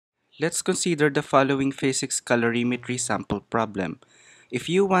Let's consider the following physics calorimetry sample problem. If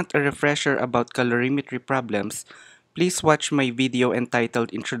you want a refresher about calorimetry problems, please watch my video entitled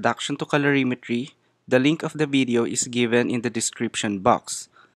Introduction to Calorimetry. The link of the video is given in the description box.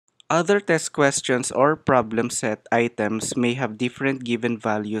 Other test questions or problem set items may have different given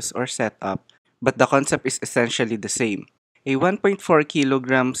values or setup, but the concept is essentially the same. A 1.4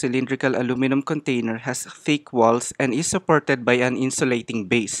 kilogram cylindrical aluminum container has thick walls and is supported by an insulating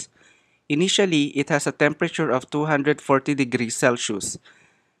base. Initially, it has a temperature of 240 degrees Celsius.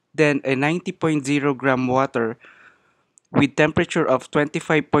 Then a 90.0 gram water with temperature of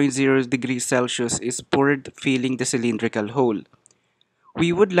 25.0 degrees Celsius is poured, filling the cylindrical hole.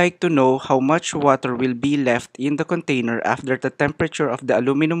 We would like to know how much water will be left in the container after the temperature of the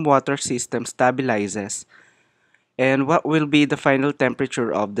aluminum water system stabilizes, and what will be the final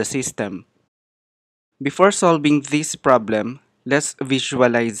temperature of the system. Before solving this problem, let's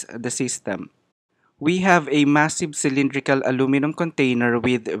visualize the system. We have a massive cylindrical aluminum container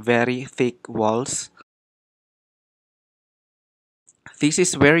with very thick walls. This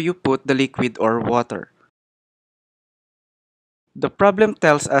is where you put the liquid or water. The problem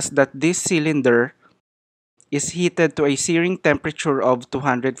tells us that this cylinder is heated to a searing temperature of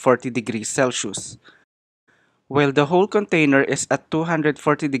 240 degrees Celsius. While the whole container is at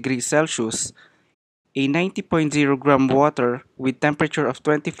 240 degrees Celsius, a 90.0 gram water with temperature of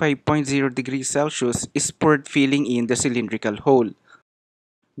 25.0 degrees Celsius is poured, filling in the cylindrical hole.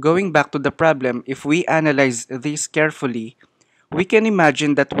 Going back to the problem, if we analyze this carefully, we can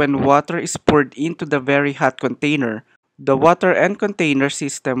imagine that when water is poured into the very hot container, the water and container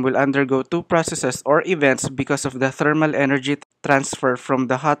system will undergo two processes or events because of the thermal energy transfer from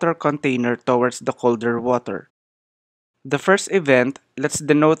the hotter container towards the colder water. The first event, let's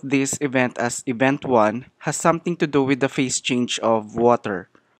denote this event as Event 1, has something to do with the phase change of water.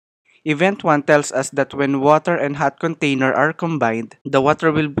 Event 1 tells us that when water and hot container are combined, the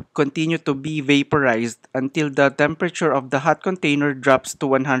water will continue to be vaporized until the temperature of the hot container drops to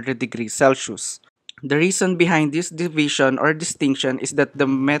 100 degrees Celsius. The reason behind this division or distinction is that the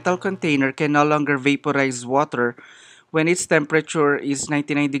metal container can no longer vaporize water when its temperature is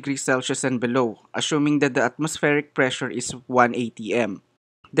 99 degrees Celsius and below, assuming that the atmospheric pressure is 1 atm.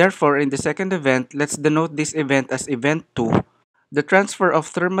 Therefore, in the second event, let's denote this event as Event 2. The transfer of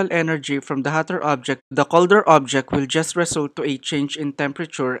thermal energy from the hotter object to the colder object will just result to a change in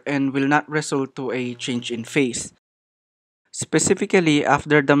temperature and will not result to a change in phase. Specifically,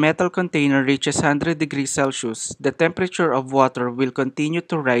 after the metal container reaches 100 degrees Celsius, the temperature of water will continue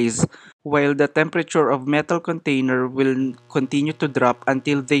to rise while the temperature of metal container will continue to drop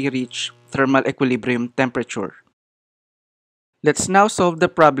until they reach thermal equilibrium temperature. Let's now solve the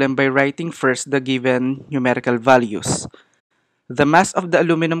problem by writing first the given numerical values. The mass of the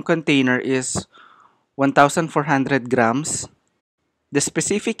aluminum container is 1,400 grams. The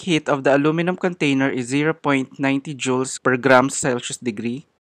specific heat of the aluminum container is 0.90 joules per gram Celsius degree.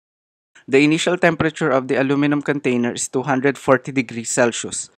 The initial temperature of the aluminum container is 240 degrees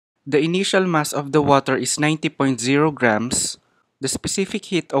Celsius. The initial mass of the water is 90.0 grams. The specific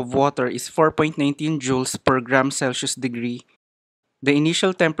heat of water is 4.19 joules per gram Celsius degree. The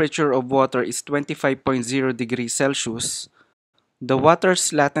initial temperature of water is 25.0 degrees Celsius. The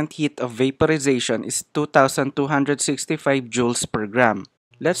water's latent heat of vaporization is 2,265 joules per gram.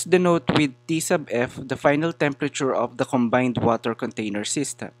 Let's denote with T sub F the final temperature of the combined water container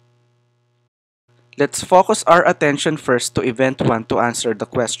system. Let's focus our attention first to Event 1 to answer the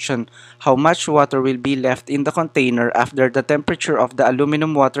question, how much water will be left in the container after the temperature of the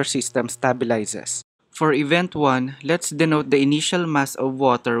aluminum water system stabilizes. For Event 1, let's denote the initial mass of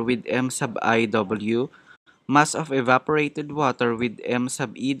water with M sub IW, mass of evaporated water with M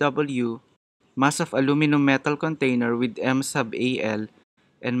sub EW, mass of aluminum metal container with M sub AL,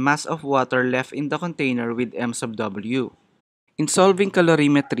 and mass of water left in the container with M sub W. In solving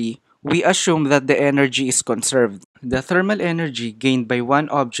calorimetry, we assume that the energy is conserved. The thermal energy gained by one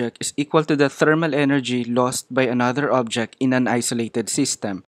object is equal to the thermal energy lost by another object in an isolated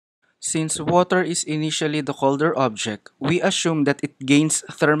system. Since water is initially the colder object, we assume that it gains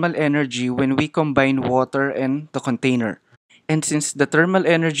thermal energy when we combine water and the container. And since the thermal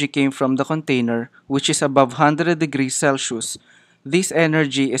energy came from the container, which is above 100 degrees Celsius, this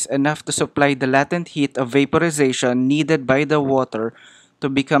energy is enough to supply the latent heat of vaporization needed by the water to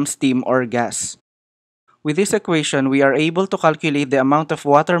become steam or gas. With this equation, we are able to calculate the amount of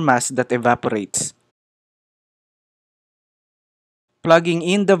water mass that evaporates. Plugging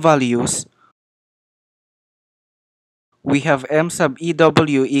in the values, we have M sub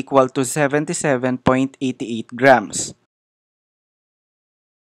EW equal to 77.88 grams.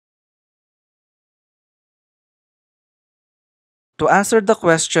 To answer the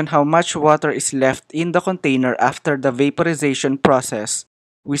question how much water is left in the container after the vaporization process,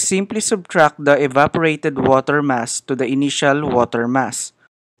 we simply subtract the evaporated water mass to the initial water mass.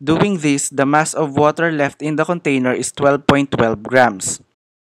 Doing this, the mass of water left in the container is 12.12 grams.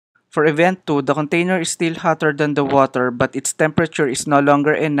 For event 2, the container is still hotter than the water but its temperature is no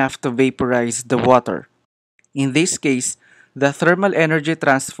longer enough to vaporize the water. In this case, the thermal energy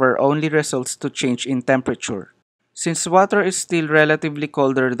transfer only results to change in temperature. Since water is still relatively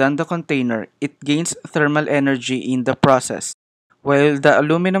colder than the container, it gains thermal energy in the process, while the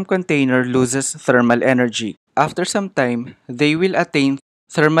aluminum container loses thermal energy. After some time, they will attain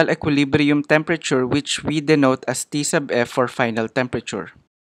thermal equilibrium temperature, which we denote as T sub F for final temperature.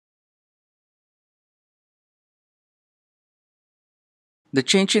 The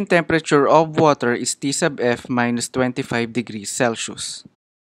change in temperature of water is T sub F minus 25 degrees Celsius.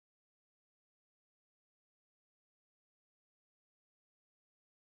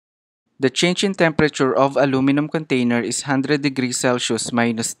 The change in temperature of aluminum container is 100 degrees Celsius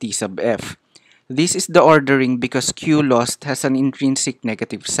minus T sub F. This is the ordering because Q lost has an intrinsic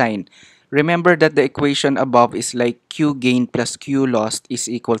negative sign. Remember that the equation above is like Q gain plus Q lost is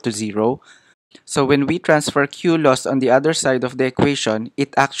equal to 0. So when we transfer Q lost on the other side of the equation,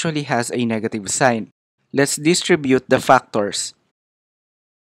 it actually has a negative sign. Let's distribute the factors.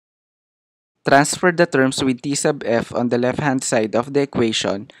 Transfer the terms with T sub F on the left-hand side of the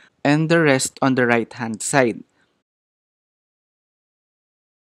equation and the rest on the right-hand side.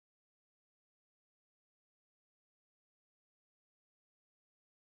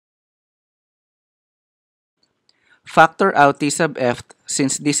 Factor out T sub F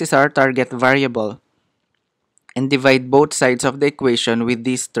since this is our target variable and divide both sides of the equation with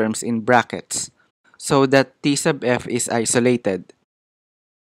these terms in brackets so that T sub F is isolated.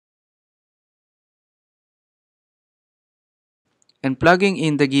 And plugging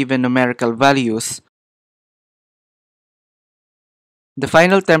in the given numerical values, the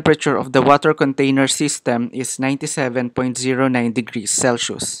final temperature of the water container system is 97.09 degrees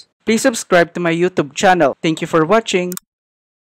Celsius. Please subscribe to my YouTube channel. Thank you for watching.